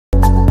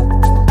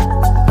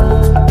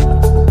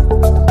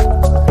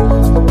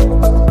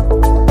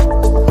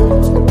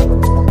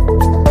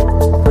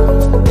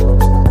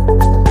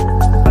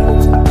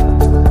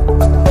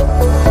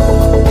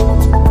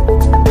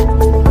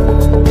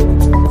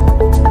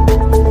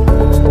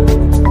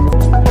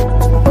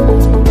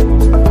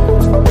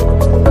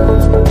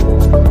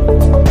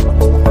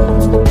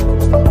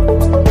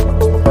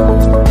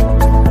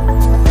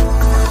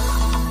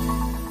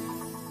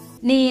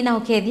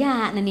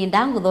ukethia na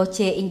niendangu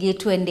thoche ingi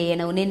twende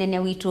na unene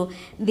witu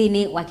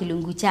thini wa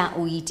kilungu cha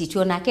Uiiti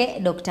tuonake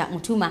Dr.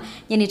 Mutuma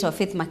nyenito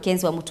Faith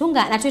Mackenzie wa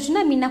Mutunga na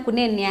twetuna mina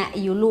kunenea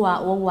yulua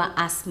wa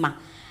asthma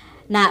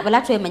na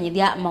bala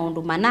twemanyithia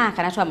maundu mana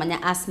kana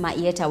twamanya asthma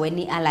yeta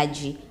weni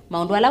allergy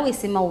maundu ala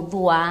wisima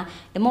udhua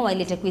nimo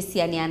wailete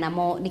kwisiania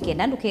namo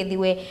nikenda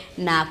ndukethiwe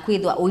na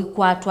kwithwa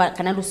uikwatwa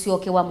kana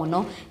nducioke wa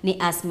muno ni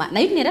asthma na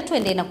yuti nenda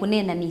twende na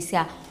kunena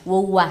nisya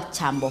wa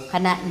chambo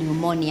kana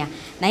pneumonia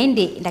na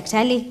indi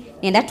daktari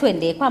nenda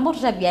twende kwa ambapo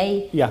tutabia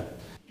hii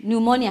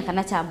pneumonia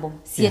kana chambo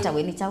sieta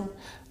weni chau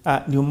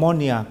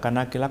pneumonia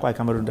kana kila kwa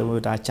kama ndo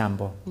ta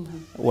chambo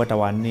wata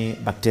wani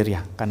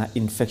bacteria kana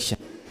infection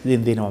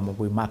thina wa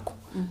mabui mako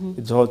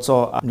it's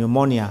also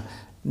pneumonia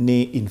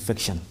ni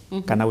infection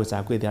kana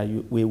weza kwethia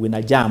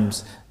wina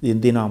germs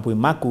thina wa mabui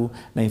mako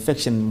na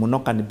infection muno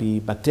can be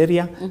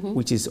bacteria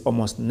which is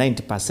almost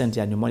 90%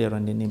 ya pneumonia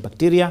ni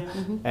bacteria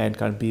and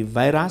can be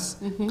virus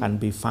can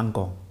be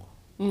fungal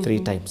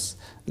 3 times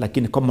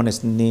lakini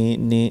commonest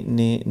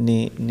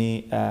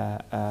ni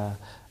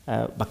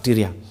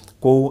bacteria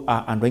ko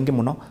ando ingi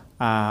muno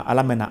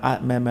ala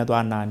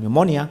methwa na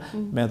pneumonia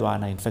methwa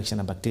na infection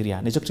na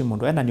bacteria ni chokti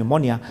mundu ena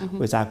pneumonia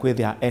weza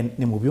kwethia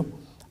ni mubyu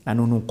na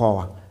nunu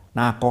kowa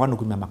na kowa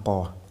nukumia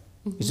makowa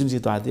isunzi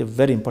to are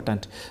very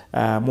important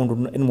mundu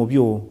ni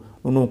mubyu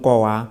nunu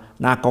kowa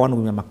na kowa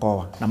nukumia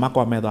makowa na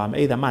makowa methwa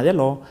either ma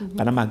yellow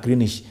kana ma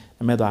greenish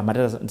methwa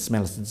ma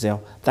smells zeo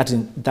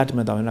that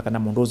methwa kana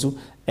munduzu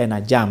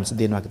ena germs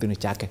thina wa kithuni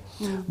chake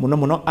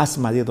muno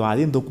asthma thithwa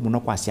thinthuku muno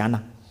kwa ciana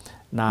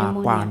na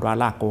kwa andu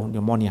alako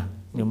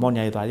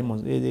pneumonia ithwa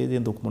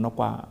thinthuku muno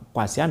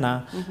kwa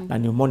ciana na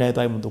pneumonia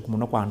ithwa thinthuku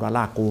muno kwa andu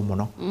alako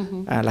muno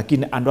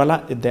lakini andu ala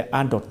the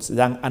adults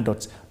young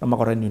adults no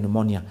makora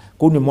pneumonia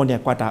ku pneumonia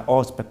kwata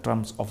all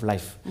spectrums of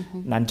life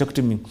na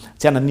njokitimi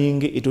ciana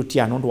ningi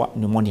itutia nundu wa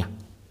pneumonia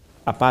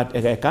apart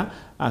eka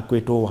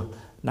kwetowa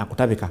na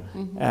kutabika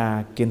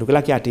kindu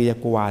kila kiatie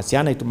kwa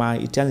ciana ituma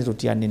itiani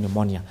tutia ni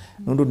pneumonia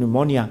nundu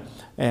pneumonia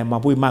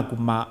mabui maku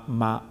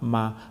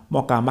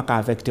moka maka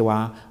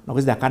affectwa no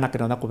kuzida kana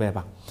kinatha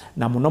kubeba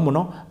na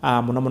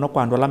muno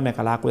kwa andu ala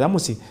mekala ku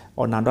yamusi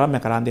ona andu ala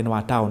mekala ndini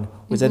wa town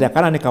wizada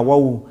kana nika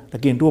wau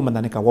lakini ndu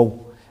mandani ka wau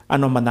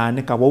ano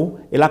mandani ka wau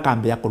ila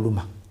kambia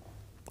kuluma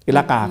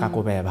ila ka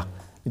kubeba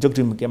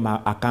njokti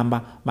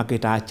akamba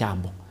makita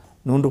chambo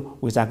nundu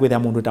wisa kwithia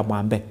mundu ta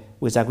mwambe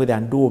wisa kwithia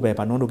ndu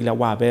beba nundu kila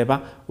wa beba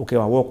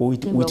ukewa woko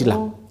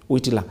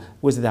uitila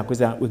wisa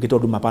kwithia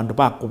wikitoduma pandu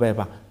pa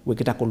kubeba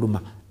wikita kuluma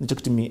nicho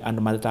kitimi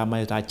andu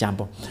maleta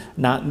chambo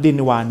na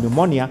ndini wa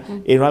pneumonia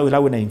ila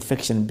na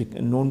infection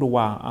nundu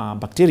wa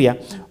bacteria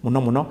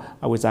muno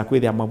wisa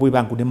kwithia mabui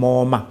bangu ni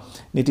moma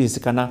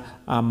nitisikana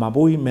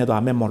mabui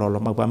methwa memorolo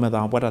mabui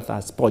methwa bota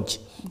ta sponge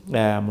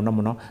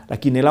muno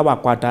lakini ila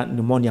wakwata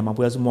pneumonia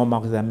mabui azu moma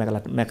kwithia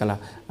mekala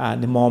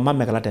ni moma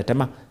mekala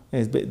tetema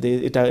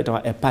it are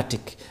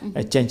hepatic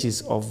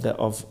changes of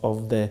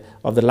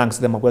the lungs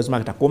the mabwezo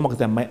makita koma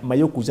kwa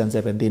mayoku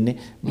zanzebe ndini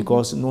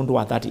because nundu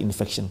wa that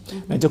infection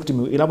na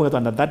jokutimi ila mwezo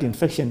under that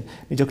infection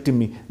ni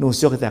jokutimi no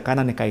sio kwa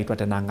kana nikaitwa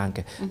tena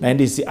ngange na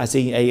ndi si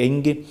ase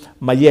ingi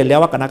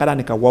mayelewa kana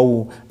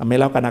nikawau na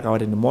mela kana ka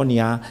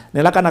pneumonia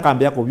nela kana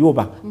kambia ko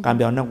yuba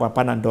kambia onengwa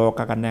panadol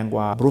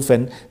kakanengwa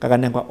brufen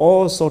kakanengwa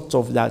all sorts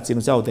of that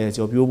sinu sao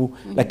there obyubu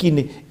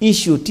lakini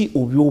issue ti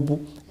obyubu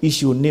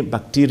issue ni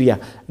bacteria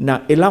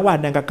na elawa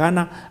nenga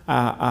kana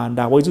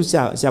nda waizu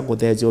sia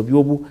kuthezi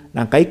obyubu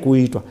na kai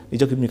kuitwa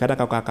nicho kimikata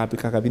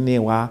kakapika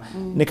kabinewa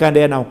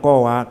nikande na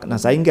ukowa na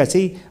sainga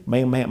si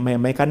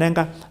mai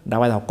kanenga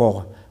ndawa ya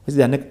ukowa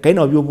wizia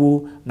kaina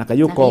obyubu na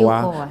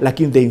kayukowa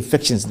lakini the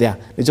infections there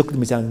nicho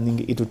kimisa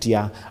nyingi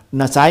itutia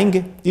na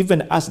sainge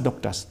even as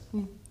doctors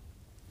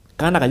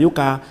kana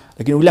kayuka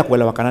lakini ule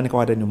kuelewa kana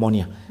kwa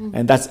pneumonia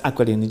and that's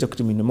actually nicho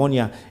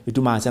pneumonia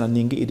ituma sana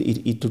nyingi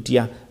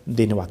itutia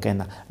thini wa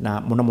kena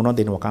na muno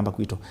thini wa kamba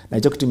kwito na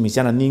nicho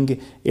kitimisiana nyingi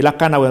ila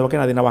kana wewe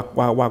kena thina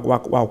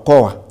wa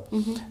koa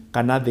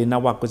kana thina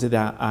wa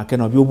kuzida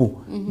kena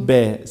byubu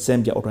be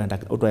sembia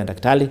otoenda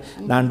kitali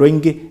na ndo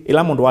ingi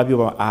ila mundu wa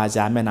byubu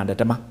ajame na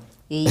ndetema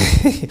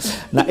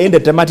na ende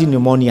temati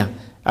pneumonia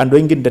ando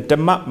ingi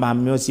ndetema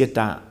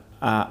mamyosieta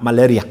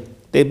malaria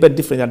they be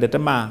different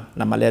ndetema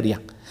na malaria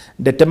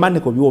ndetema ni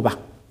ko byuba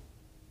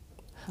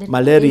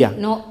malaria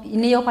no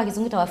niyo kwa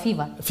kizungu ta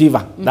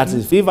fever that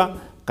is fever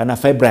kana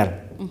febrile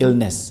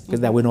illness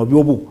because there we no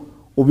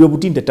byubu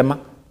tindetema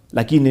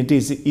lakini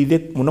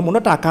ithe muno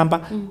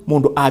takamba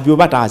mundu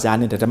abyuba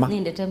taazane ndetema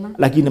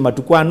lakini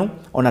matukwanu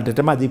ona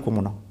ndetema thiko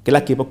muno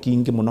kila kipo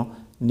kingi muno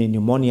ni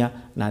pneumonia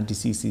na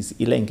diseases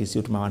ila ingisi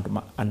utuma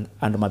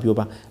andu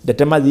mabyuba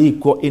ndetema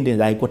thiko inde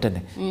zaiko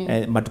tene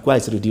matukwa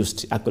is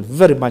reduced actually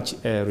very much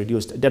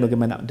reduced ndano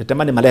gemena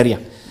ndetema ni malaria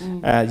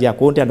ya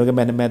kuonde ando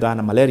gemena medha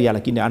na malaria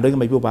lakini ando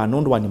gemena mabyuba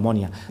nundu wa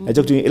pneumonia na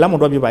jokti ila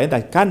mundu abyuba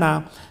enda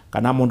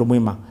kana mundu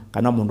mwima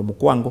kana mundu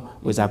mukwango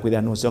weza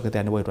kwithia no sio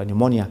kethia ni wetwa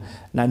pneumonia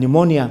na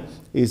pneumonia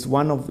is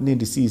one of the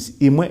disease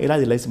imwe ila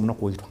ilaisi muno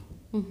kuitwa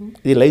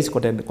ilaisi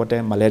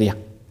kote malaria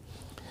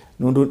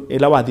nundu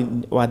ila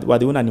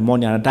wathi una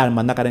pneumonia na dal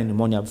manaka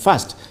pneumonia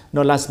first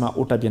no lazima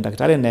utabia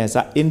daktari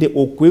neza indi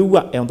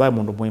ukwiwa enda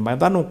mundu mwima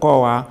enda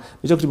nukowa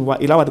nicho kutiwa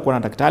ila wathi kuona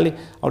daktari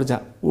auliza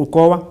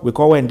ukowa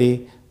wikowa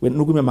ndi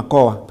nukumia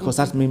makowa because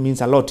that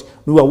means a lot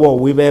nuwa wo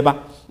wibeba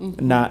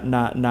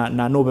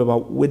na no beba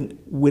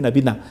wina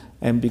bina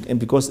and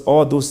because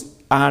all those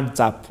adds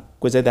up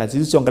kweza that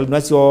is yonga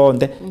lunasio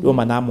nde yo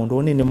mana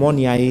mundu ni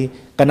pneumonia hii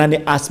kana ni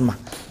asthma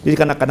ili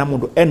kana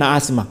mundu ena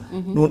asthma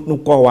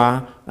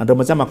nukowa ando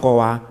mazama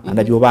kowa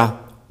andajoba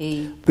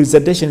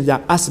presentation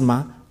ya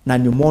asthma na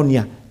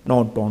pneumonia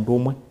no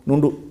ndondumwe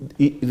nundu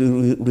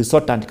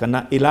resultant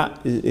kana ila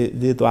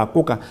thito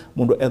akuka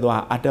mundu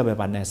ethwa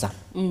atebeba nesa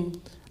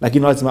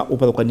lakini lazima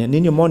upethukania ni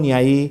pneumonia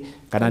hii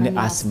kana ni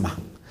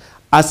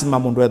asthma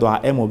mundu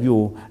ethwa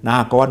emobyu na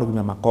akawa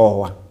nugumya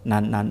makowa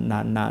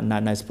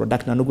na is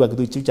product na nugwa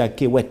kithu cha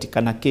ke wet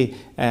kana ke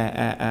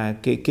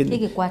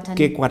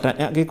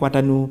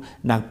kwatanu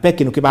na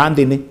pekinu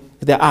kibandini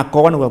the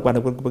akawa nugwa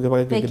kwamba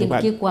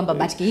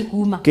but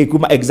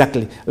kikuma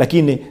exactly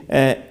lakini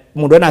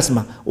mundu ena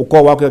asthma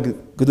ukowa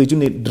kithu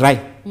ni dry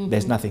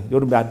there's nothing you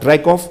have a dry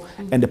cough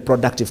and a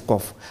productive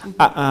cough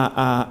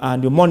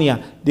pneumonia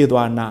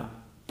thithwa na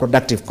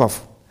productive cough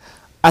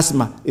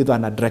asthma ithwa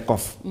na dry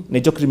cough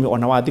nicho krimi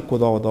ona wathi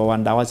kuthotho wa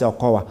ndawa cia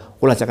ukowa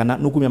ula chakana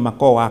nukumia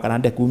makowa kana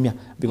ndekumia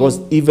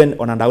because even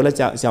ona ndawa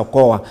cia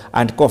ukowa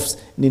and coughs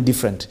ni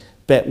different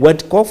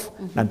wet cough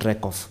na dry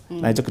cough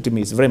na nicho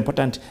krimi is very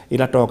important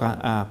ila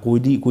toka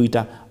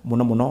kuita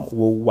muno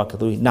wo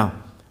wakithui now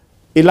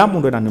ila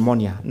mundu ena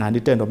pneumonia na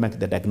nditendo make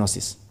the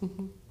diagnosis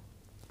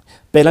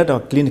pela to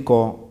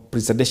clinical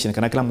presentation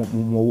kana kila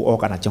mu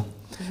okana cho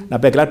na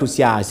pekla tu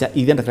cia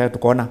ithe ndakala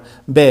tukona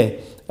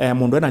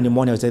mundu ena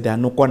pneumonia usethe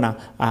nukona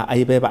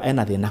aibeba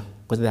ena thina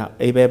because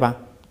aibeba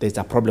there's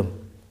a problem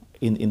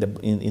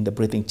in the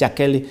breathing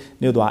chakeli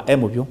ni thwa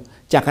emobyo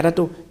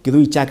chakatatu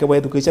kithui chake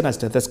wethu kichana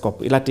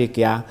stethoscope ila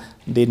take ya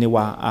ndini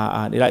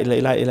wa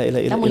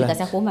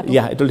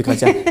ila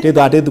itolikacha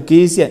thwa tethu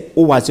kisia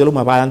uwachelo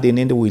mabala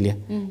ndini ndi wilia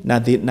na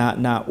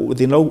thina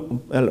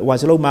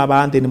wachelo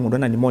mabala ndini mundu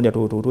ena pneumonia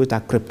tu ta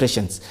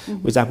cryptations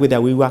which are with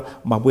wiwa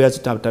mabuya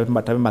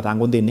tabe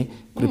mathango ndini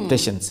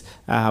cryptations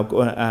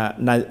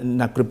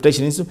na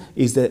cryptations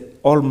is the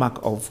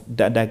hallmark of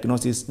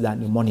diagnosis the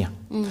pneumonia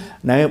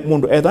na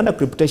mundu ethana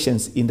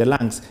cryptations in the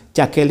lungs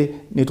chakeli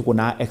ni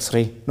tukuna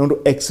x-ray nundu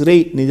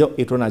x-ray niyo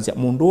itonaja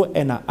mundu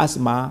ena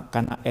asthma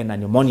kana ena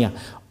pneumonia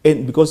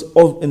and because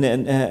of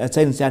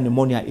signs ya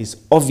pneumonia is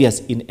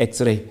obvious in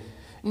x-ray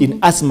in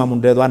asthma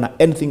mundu ethana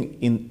anything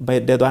in by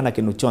ethana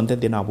kinu chonte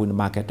thina bwini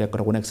market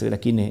kuna x-ray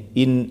lakini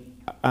in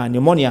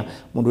pneumonia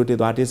mundu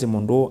ethwa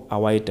mundu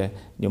awaite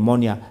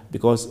pneumonia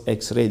because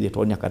x-ray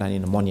itonya kana ni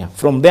pneumonia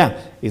from there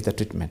is the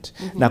treatment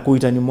na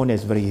kuita pneumonia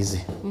is very easy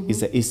is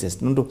the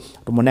easiest nundu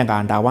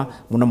tumonenga ndawa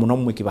muno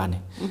mwikibane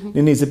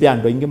nini zipya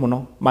ndo ingi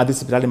muno mathi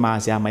hospitali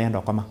maasya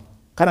mayendo koma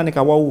kana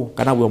nikawau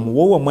kana we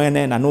muwo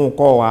mwene na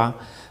nukowa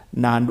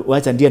na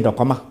wacha ndiye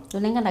ndokoma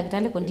tunenga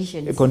daktari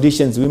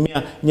conditions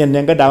wimia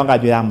nyenenga dawa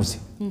ngabyo ya musi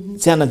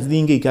sana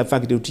zingi ka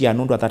factor utia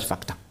nundu that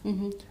factor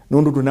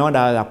nundu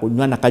tunaenda ya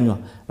kunywa na kanywa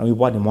na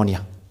wibo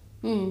pneumonia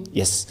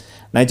yes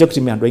na hicho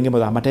kitimia ndo ingi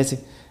mwa matesi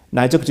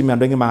na hicho kitimia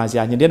ndo ingi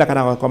maasya nyenda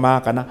kana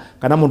koma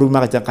kana mundu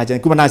makacha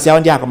kuma na asya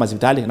ndia kama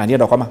hospitali na ndiye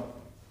ndokoma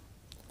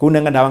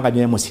kunenga dawa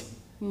ngabyo ya musi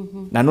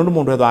na nundu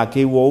mundu ethwa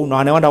akiwo no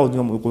ane wanda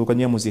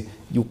kwenye musi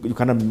you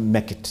cannot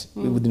make it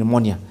with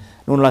pneumonia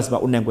nundu lazima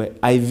unengwe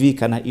IV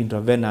kana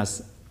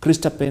intravenous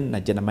crystapine na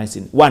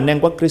gentamicin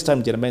wanengwa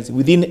crystapine gentamicin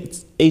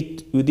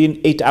within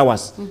 8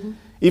 hours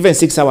even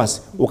 6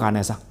 hours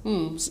ukanesa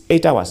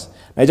 8 hours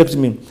na hicho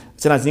kitimi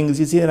sana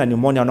zingi na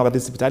pneumonia onoka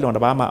hospitali onda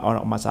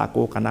bama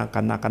masako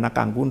kana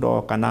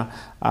kangundo kana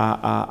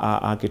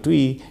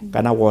kitui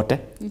kana wote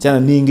sana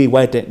ningi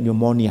waite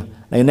pneumonia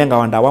na inenga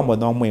wanda wambo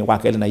nomwe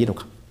wakele na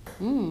yiruka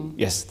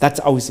yes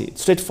that's how we see it.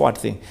 Straightforward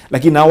thing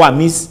lakini now I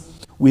miss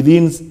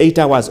within 8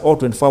 hours or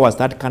 24 hours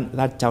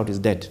that child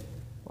is dead.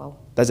 Wow,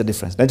 that's the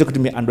difference. Nacho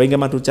kutimi andoinga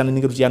matu chana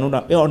ningi tuchi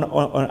anonda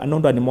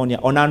pneumonia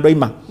ona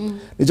andoima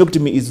nacho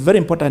kutimi is very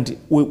important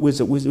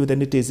with the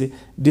nitisi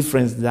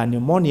difference the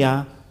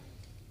pneumonia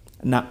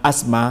na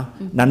asthma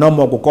na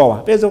normal kukowa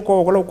pesa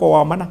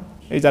kukowa mana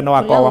iza no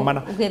wakowa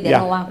mana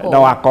na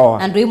wakowa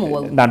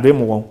na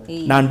ndwemu wao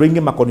na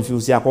ndwingi ma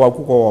confuse yako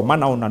wakukowa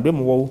mana na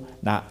ndwemu wao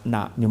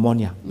na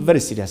pneumonia very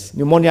serious.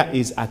 Pneumonia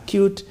is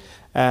acute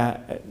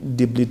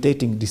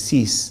debilitating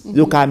disease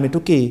yoka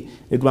metuke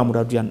edwa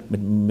muradu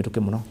metuke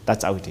muno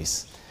that's how it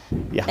is.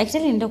 Yeah,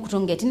 actually ndo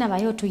kutonge tina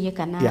bayo tuye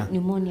na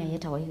pneumonia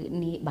yeta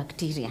ni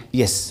bacteria.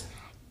 Yes,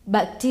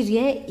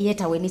 bacteria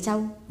yeta we ni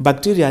chau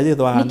bacteria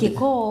yethwa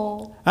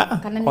nikiko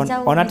kana ni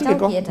chau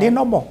onatikiko ni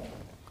normal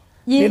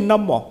ni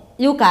normal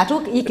yuka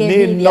tu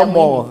ike ni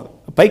normal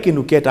paiki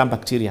nuketa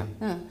bacteria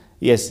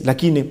yes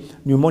lakini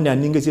pneumonia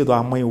ningi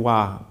zithwa mwe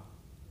wa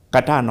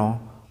katano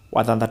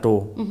wa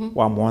thanthatu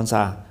wa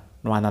mwanza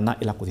no anana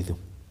ila kuthithu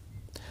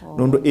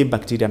nundu a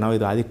bacteria now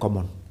is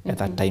common at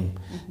that time.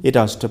 It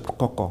was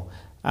streptococcus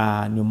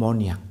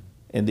pneumonia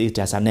and it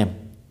has a name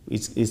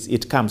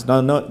it comes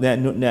no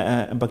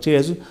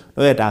bacteria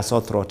no eta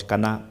sore throat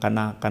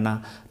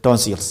kana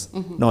tonsils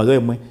no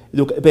we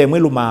pe mwe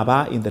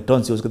lumaba in the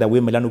tonsils kada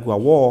we melanu kwa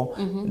wo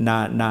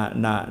na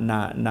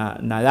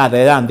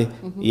yande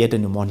yete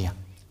pneumonia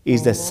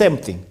is the same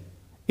thing.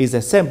 Is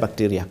the same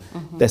bacteria,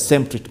 the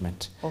same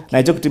treatment. Na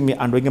hicho kitimi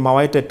andwenge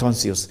mawaite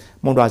tonsils.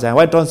 Mundu aza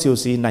white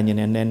tonsils na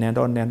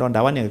nendo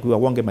ndawani kwa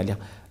wonge malia.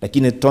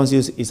 Lakini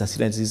tonsils is a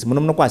serious disease.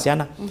 Muno kwa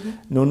asiana.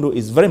 Nundu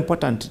is very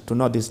important to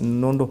know this.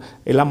 Nundu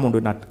ila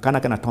mundu na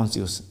kana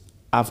tonsils.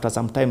 After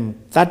some time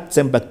that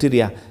same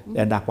bacteria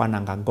enda kwa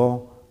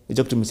nangago.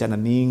 Hicho kitimi sana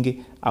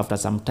ningi after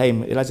some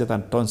time ila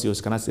than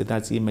tonsils kana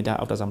that's media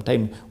after some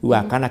time we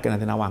are kana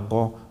thina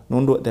wango.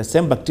 Nundu the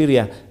same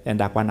bacteria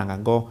enda kwa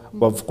nangago.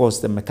 Of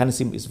course the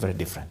mechanism is very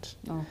different.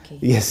 Okay.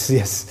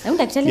 Yes. Na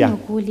daktari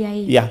nukulia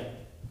hii. Yeah.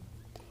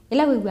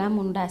 Ila wewe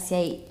mundu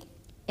asia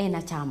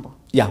ena chambo.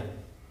 Yeah.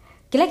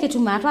 Kila kitu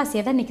matwa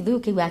asia ni kithu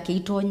kiwa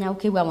kiitonya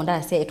ukiwa mundu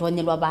asia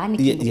itonyelwa bani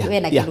kiwe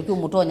na kindu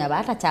kiumutonya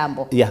bata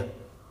chambo. Yeah.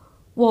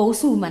 Wo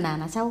usuma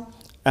na chao.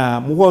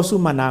 Muwa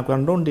usuma na kwa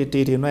ndondi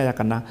tiri no ya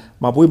kana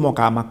mabui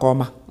moka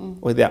makoma.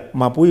 With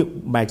mabui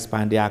ma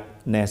expand ya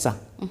nesa.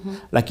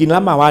 Lakini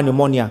lama wa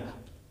pneumonia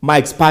ma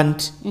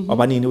expand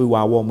obani ni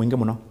Uwau mwingi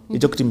muno.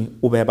 Ijo kitimi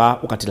ubeba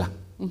ukatila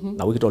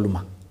na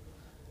wikitoluma.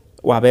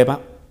 Wabeba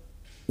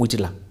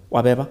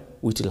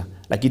witila.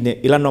 Lakini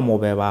ila normal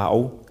ubeba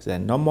au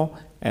normal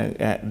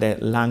the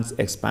lungs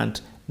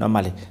expand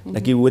normally.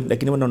 Lakini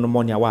when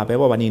pneumonia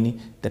wabeba obanini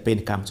the pain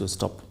comes to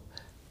stop.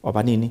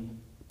 Obanini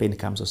pain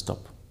comes to stop.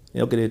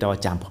 Yo kireta wa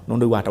champo.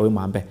 Nundu wata we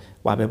mambe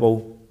wabeba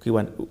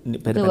kiwa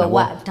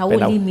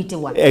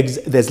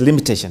there's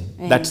limitation.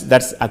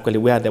 That's actually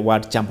where the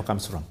word champo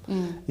comes from.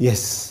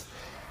 Yes.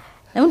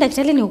 Na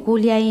daktari ni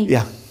ukulia hii.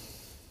 Yeah.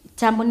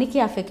 Chambo niki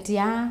affect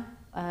ya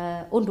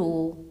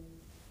undu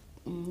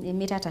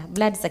imitata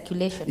blood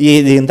circulation.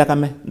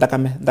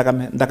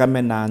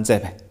 Ndakame na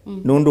nzebe.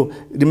 Nundu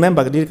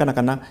remember dili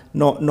kana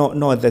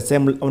no the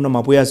same no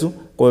mabuyazu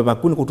ko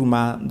bakuni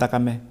kutuma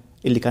ndakame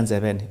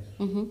ilikanzebeni.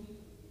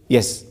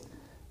 Yes.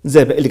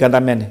 Nzebe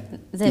ilikantamene.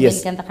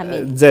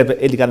 Nzebe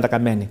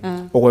ilikantakamene.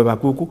 Okwe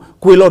bakuku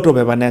kuiloto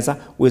bebanesa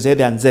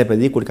wezede nzebe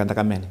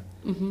likulikantakamene.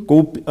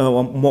 Ku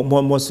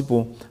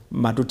mosipo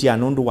matutia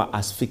nundu wa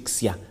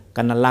asphyxia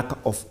kana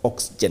lack of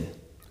oxygen.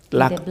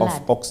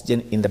 Of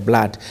oxygen in the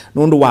blood.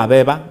 Nundu wa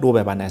beba do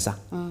bebanesa.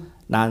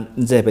 Na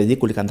nzebe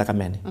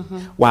likulikantakamene.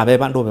 Wa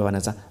beba do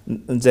bebanesa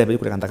nzebe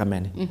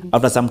likulikantakamene.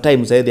 After some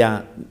time say they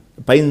are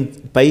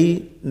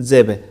pai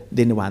nzebe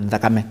deni wa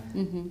ndakame.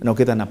 Na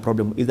ukita na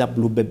problem either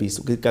blue babies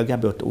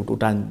ukikambe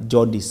utan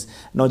jaundice,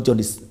 not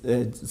jaundice,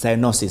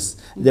 cyanosis,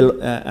 the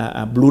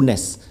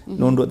blueness.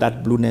 Nondo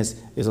that blueness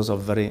is also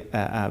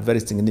very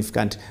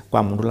significant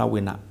kwa mundula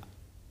wina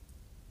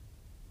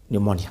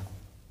pneumonia.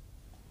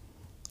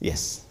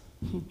 Yes.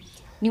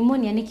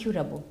 Pneumonia ni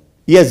curable?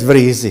 Yes,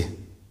 very easy.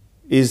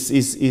 Is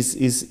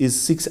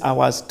 6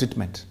 hours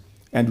treatment.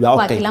 And we are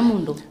okay.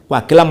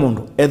 Kwa kila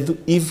mundu.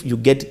 If you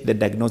get the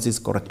diagnosis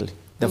correctly.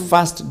 The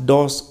first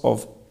dose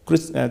of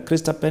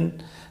cristapen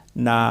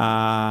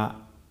na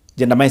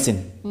gentamicin,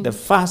 the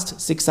first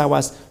 6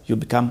 hours you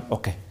become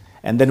okay.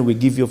 And then we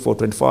give you for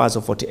 24 hours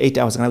or 48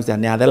 hours.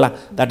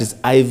 That is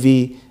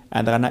IV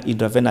and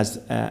intravenous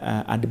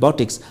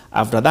antibiotics.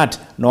 After that,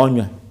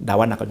 no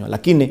dawa na kanyo.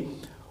 Lakini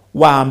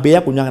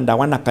waambia kunywa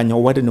dawa na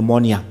kanyo wete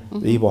pneumonia.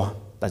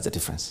 That's the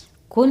difference.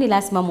 Kuni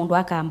lazima mundu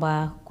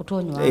akaamba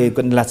kutonywa.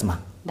 Ni lazima.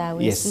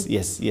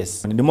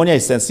 Yes. Pneumonia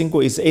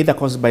is either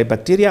caused by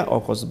bacteria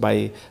or caused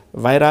by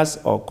virus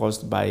or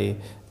caused by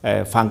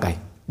fungi,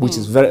 which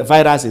is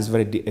virus is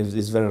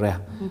very rare,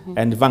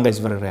 and fungi is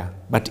very rare,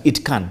 but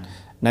it can.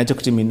 Na hicho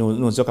kitimi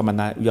nuzo kama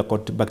na you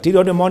got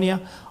bacterial pneumonia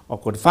or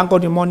got fungal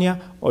pneumonia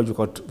or you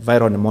got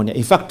viral pneumonia.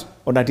 In fact,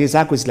 on that is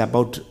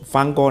about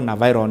fungal na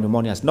viral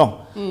pneumonias. No,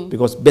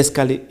 because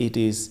basically it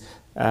is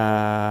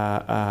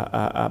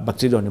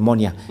bacterial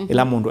pneumonia.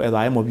 Ila mundu edha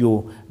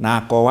aemobio na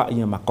akowa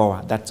inyo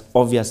makowa. That's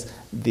obvious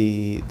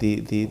the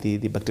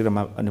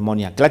bacterial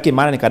pneumonia. Kila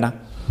kimana ni kana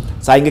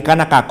sa inge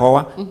kana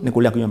kakowa ni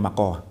kulia kunyo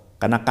makowa.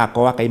 Kana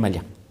kakowa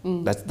kaimalia.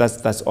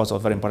 That's also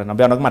very important.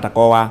 Nambia nokuma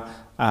takowa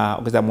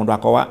ukiza mundu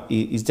akowa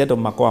instead of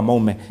makowa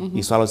maume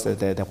he swallows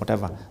the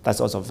whatever.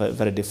 That's also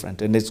very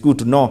different. And it's good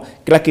to know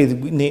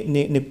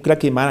kila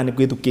kimana ni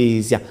kwitu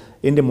kizia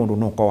indi mundu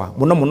no kowa.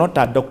 Muno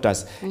ta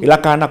doctors ila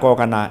kana kowa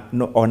kana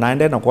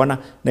onaende no kuona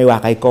na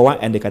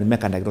wakaikowa and they can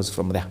make a diagnosis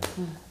from there.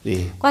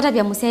 Kwa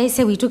tabia musia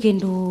ise witu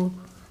kindu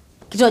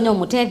kitonyo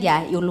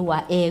mutethia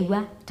yulua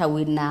ewa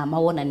tawina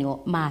mawona ni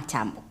ma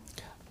chambo.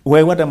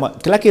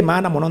 Kila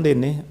kimana muno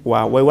ndini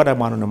wa wewada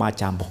mwana ni ma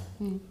chambo.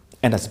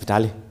 Enda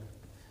hospitali.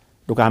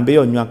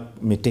 Dukaambio nywa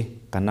miti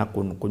kana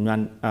kunywa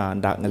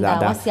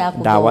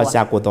dawa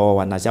cia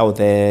kuthoa na cia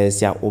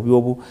uthecia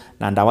ubiobu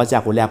na dawa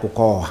cia kulea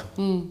kukoa.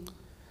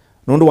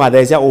 Nundu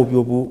wathecia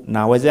ubiobu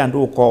na weze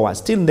andu ukoa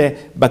still the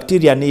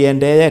bacteria ni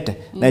endete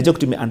na hicho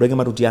kitumi andu aingi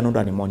matutia nundu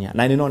pneumonia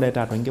na ni no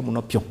ndeta andu aingi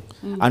muno pyo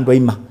andu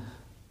aima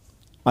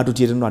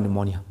matutia nundu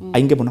pneumonia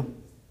aingi muno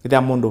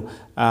Kita mundu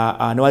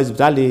ni wa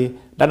hospitali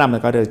dana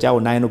amekata chao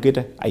na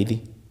enukite aithi.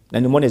 Na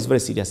pneumonia is very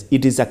serious.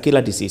 It is a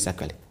killer disease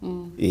actually.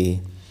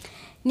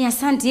 Ni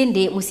asante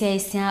ndi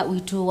musiaisia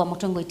witu wa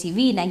Mutongo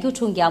TV na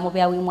ngiutungia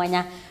mubea wi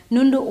mwanya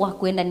nundu wa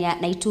kuendania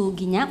na itu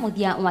ginya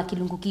muthia wa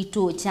kilungu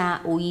kitu cha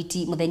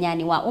Uiiti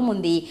muthenyani wa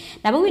umuthi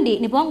na bawindi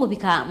ni bongo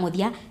bika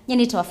muthia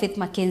nyenita Faith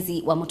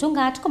Mackenzie wa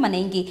Mutunga tukomana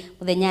ingi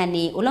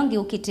muthenyani ulongi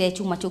ukite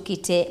chuma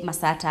chukite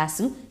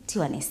masatasu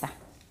tiwanesa.